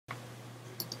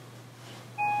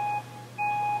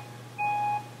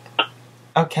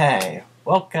Okay,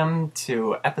 welcome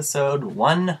to episode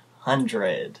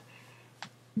 100.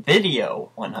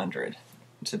 Video 100,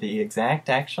 to be exact,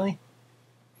 actually.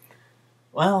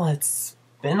 Well, it's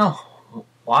been a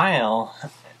while,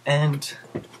 and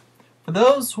for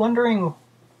those wondering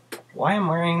why I'm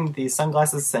wearing these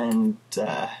sunglasses and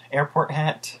airport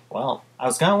hat, well, I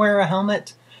was gonna wear a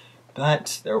helmet,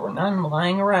 but there were none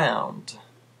lying around.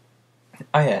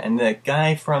 Oh yeah, and the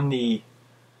guy from the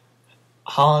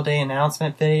holiday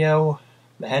announcement video,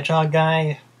 the hedgehog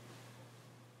guy,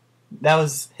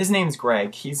 his name's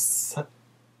Greg. He's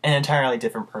an entirely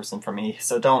different person from me,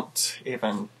 so don't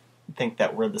even think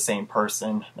that we're the same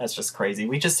person. That's just crazy.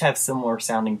 We just have similar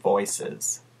sounding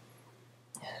voices.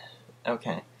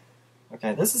 Okay,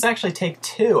 this is actually take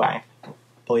 2,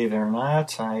 believe it or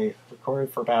not. I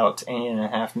recorded for about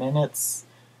 8.5 minutes,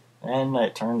 and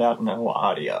it turned out no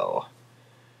audio.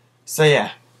 So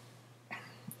yeah.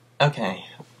 Okay.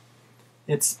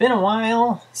 It's been a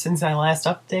while since I last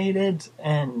updated,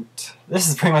 and this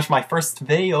is pretty much my first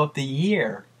video of the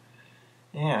year.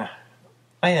 Yeah.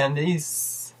 Oh yeah, and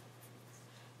these,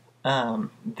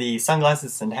 the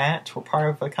sunglasses and hat were part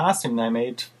of a costume that I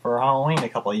made for Halloween a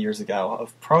couple of years ago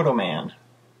of Proto Man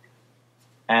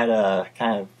at a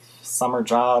kind of summer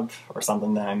job or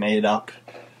something that I made up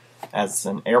as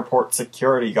an airport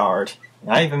security guard. And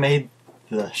I even made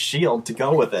the shield to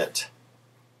go with it.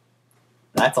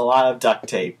 That's a lot of duct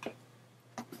tape.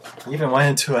 Even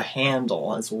went into a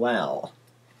handle as well.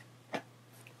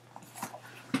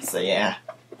 So yeah.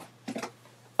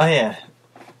 Oh yeah.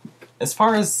 As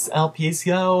far as LPs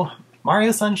go,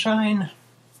 Mario Sunshine,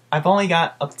 I've only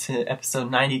got up to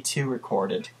episode 92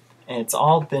 recorded. And it's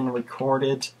all been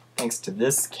recorded thanks to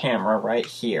this camera right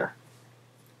here.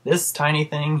 This tiny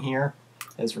thing here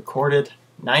has recorded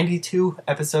 92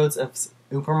 episodes of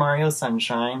Super Mario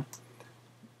Sunshine,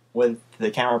 with the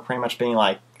camera pretty much being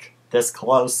like this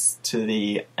close to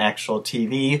the actual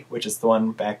TV, which is the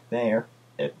one back there.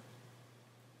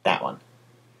 That one.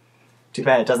 Too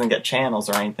bad it doesn't get channels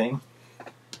or anything.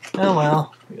 Oh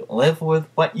well, you live with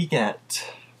what you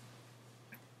get.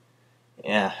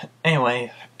 Yeah,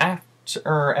 anyway,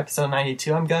 after episode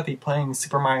 92, I'm gonna be playing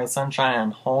Super Mario Sunshine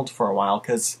on hold for a while,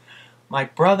 because my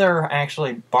brother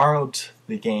actually borrowed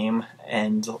the game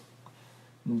and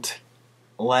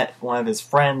let one of his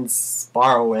friends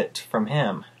borrow it from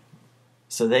him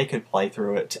so they could play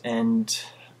through it, and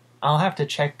I'll have to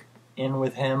check in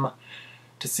with him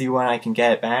to see when I can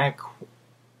get it back.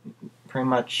 Pretty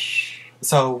much,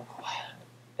 so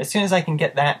as soon as I can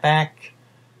get that back,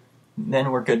 then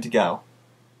we're good to go.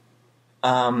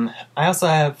 I also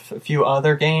have a few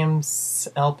other games,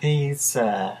 LPs,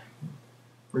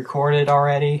 recorded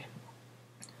already.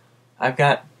 I've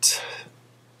got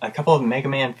a couple of Mega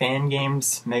Man fan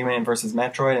games, Mega Man vs.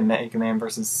 Metroid and Mega Man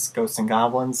vs. Ghosts and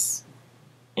Goblins,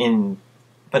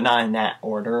 but not in that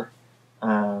order.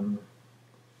 Although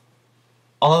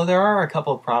there are a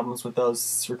couple of problems with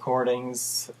those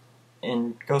recordings.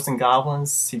 In Ghosts and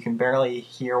Goblins, you can barely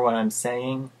hear what I'm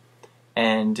saying,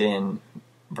 and in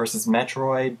vs.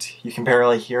 Metroid, you can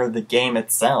barely hear the game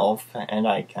itself, and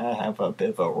I kind of have a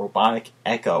bit of a robotic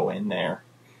echo in there.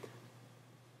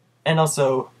 And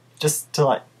also, just to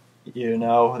let you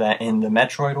know that in the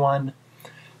Metroid one,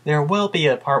 there will be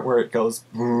a part where it goes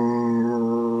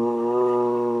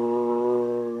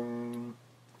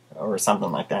or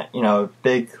something like that. You know, a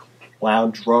big,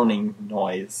 loud, droning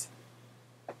noise.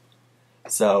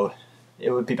 So,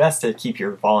 it would be best to keep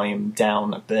your volume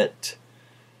down a bit.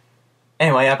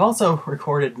 Anyway, I've also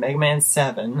recorded Mega Man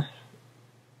 7,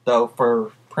 though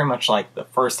for pretty much like the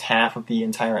first half of the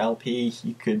entire LP,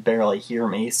 you could barely hear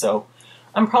me, so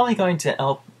I'm probably going to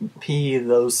LP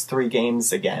those 3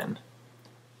 games again.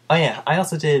 Oh yeah, I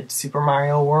also did Super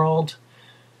Mario World.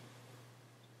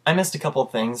 I missed a couple of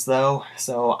things though,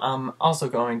 so I'm also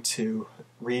going to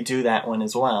redo that one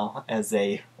as well as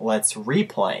a Let's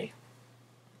Replay.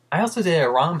 I also did a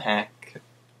ROM hack,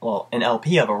 well, an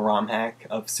LP of a ROM hack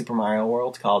of Super Mario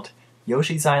World called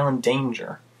Yoshi's Island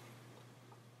Danger.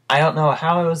 I don't know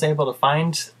how I was able to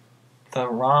find the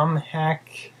ROM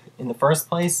hack in the first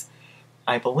place.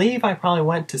 I believe I probably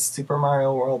went to Super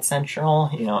Mario World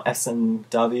Central, you know,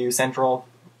 SMW Central.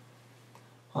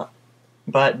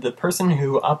 But the person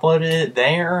who uploaded it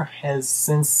there has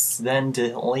since then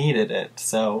deleted it,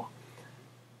 so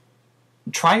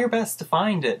try your best to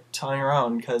find it on your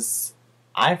own, because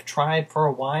I've tried for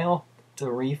a while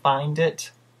to re-find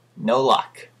it. No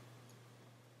luck.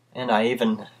 And I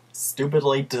even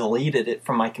stupidly deleted it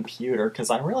from my computer, because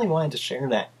I really wanted to share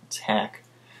that hack.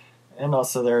 And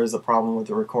also there's a problem with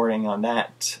the recording on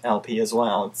that LP as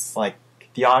well. It's like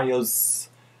the audio's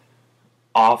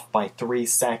off by 3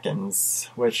 seconds,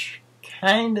 which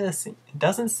kinda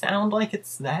doesn't sound like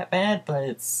it's that bad, but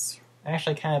it's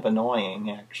actually kind of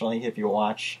annoying, actually, if you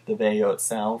watch the video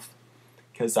itself.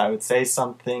 Because I would say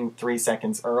something 3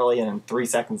 seconds early, and 3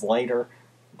 seconds later,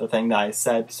 the thing that I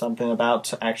said something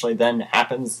about actually then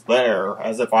happens there,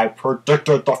 as if I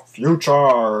predicted the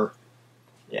future!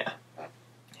 Yeah.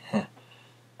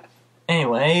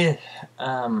 Anyway,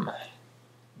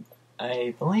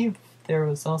 I believe there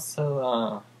was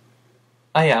also,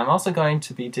 oh yeah, I'm also going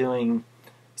to be doing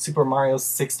Super Mario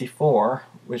 64,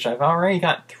 which I've already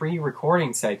got 3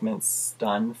 recording segments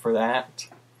done for that.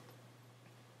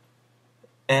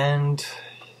 And,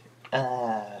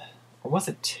 or was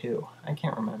it 2? I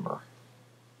can't remember.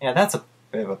 Yeah, that's a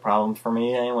bit of a problem for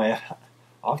me anyway. I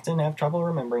often have trouble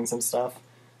remembering some stuff.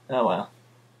 Oh well.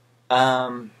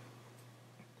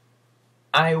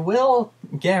 I will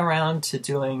get around to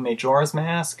doing Majora's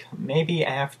Mask, maybe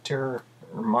after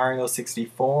Mario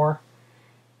 64.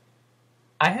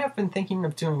 I have been thinking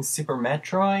of doing Super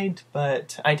Metroid,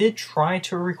 but I did try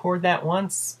to record that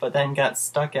once, but then got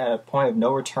stuck at a point of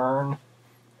no return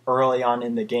early on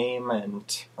in the game,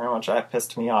 and pretty much that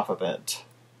pissed me off a bit.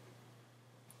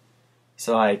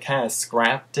 So I kind of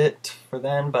scrapped it for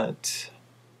then, but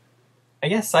I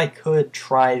guess I could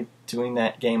try doing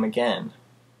that game again.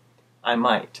 I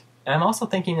might. And I'm also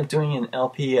thinking of doing an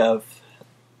LP of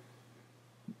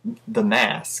The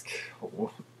Mask,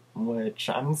 which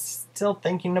I'm still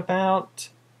thinking about.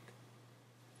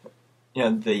 You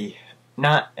know,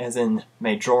 not as in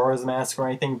Majora's Mask or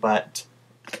anything, but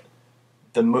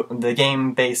the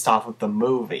game based off of the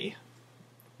movie.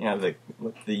 You know,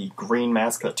 with the green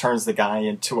mask that turns the guy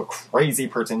into a crazy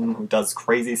person who does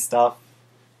crazy stuff.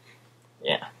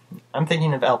 Yeah, I'm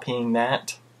thinking of LPing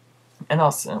that. And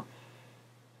also,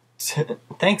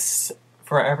 thanks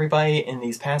for everybody in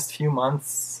these past few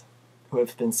months who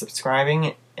have been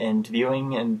subscribing and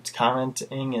viewing and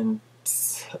commenting and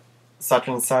such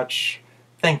and such.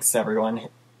 Thanks, everyone.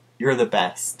 You're the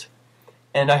best.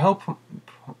 And I hope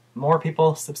more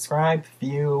people subscribe,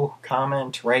 view,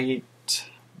 comment, rate.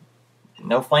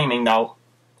 No flaming, though.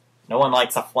 No one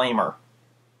likes a flamer.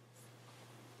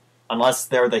 Unless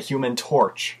they're the Human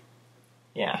Torch.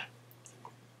 Yeah.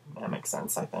 That makes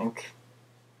sense, I think.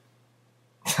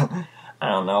 I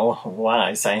don't know what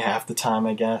I say half the time,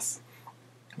 I guess.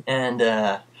 And,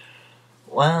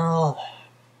 well...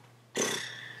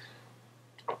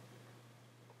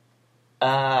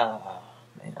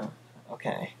 man,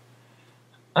 okay.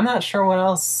 I'm not sure what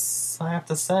else I have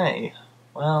to say.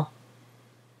 Well...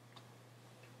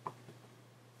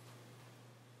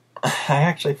 I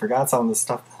actually forgot some of the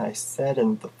stuff that I said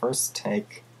in the first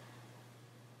take.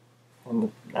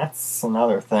 And that's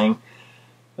another thing.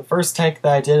 The first take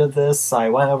that I did of this, I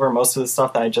went over most of the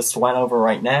stuff that I just went over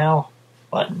right now,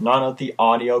 but none of the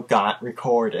audio got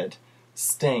recorded.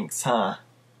 Stinks, huh?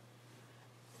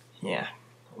 Yeah.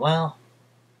 Well,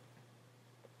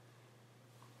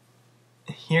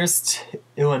 here's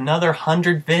to another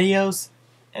 100 videos,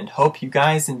 and hope you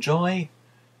guys enjoy.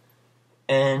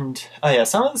 And, oh yeah,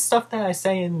 some of the stuff that I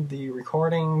say in the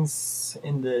recordings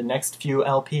in the next few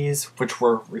LPs, which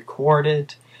were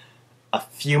recorded a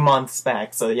few months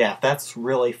back, so yeah, that's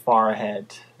really far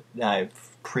ahead that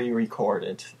I've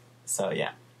pre-recorded. So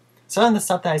yeah. Some of the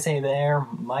stuff that I say there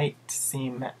might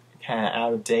seem kind of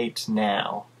out of date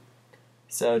now.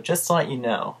 So just to let you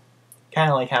know, kind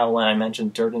of like how when I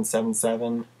mentioned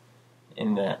Durden77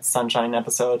 in the Sunshine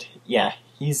episode, yeah,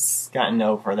 he's gotten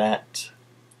over that.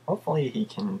 Hopefully he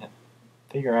can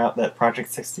figure out that Project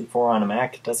 64 on a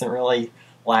Mac doesn't really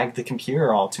lag the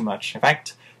computer all too much. In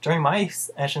fact, during my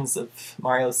sessions of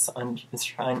Mario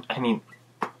Sunshine,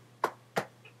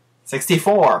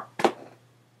 64!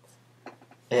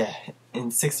 Yeah,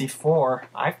 in 64,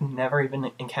 I've never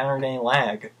even encountered any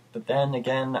lag. But then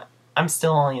again, I'm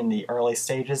still only in the early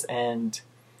stages, and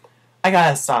I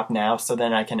gotta stop now so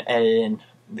then I can edit in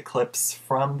the clips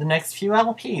from the next few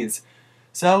LPs.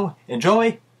 So,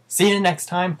 enjoy! See you next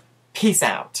time. Peace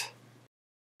out.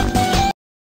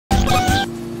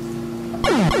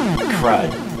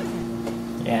 Crud.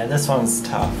 Yeah, this one's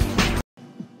tough.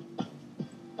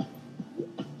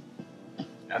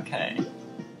 Okay.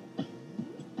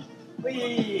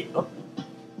 Wee! Oh.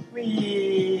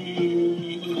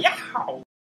 Wee! Yow!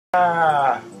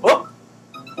 Whoop!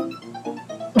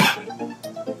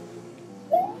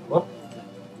 Whoop!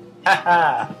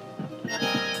 Haha!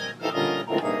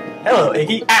 Hello,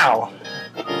 Iggy. Ow!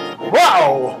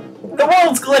 Whoa! The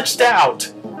world's glitched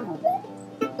out!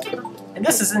 And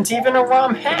this isn't even a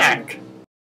ROM hack!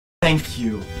 Thank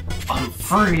you. I'm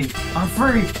free! I'm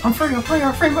free! I'm free! I'm free!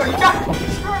 I'm free! I'm free!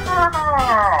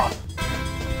 Yeah!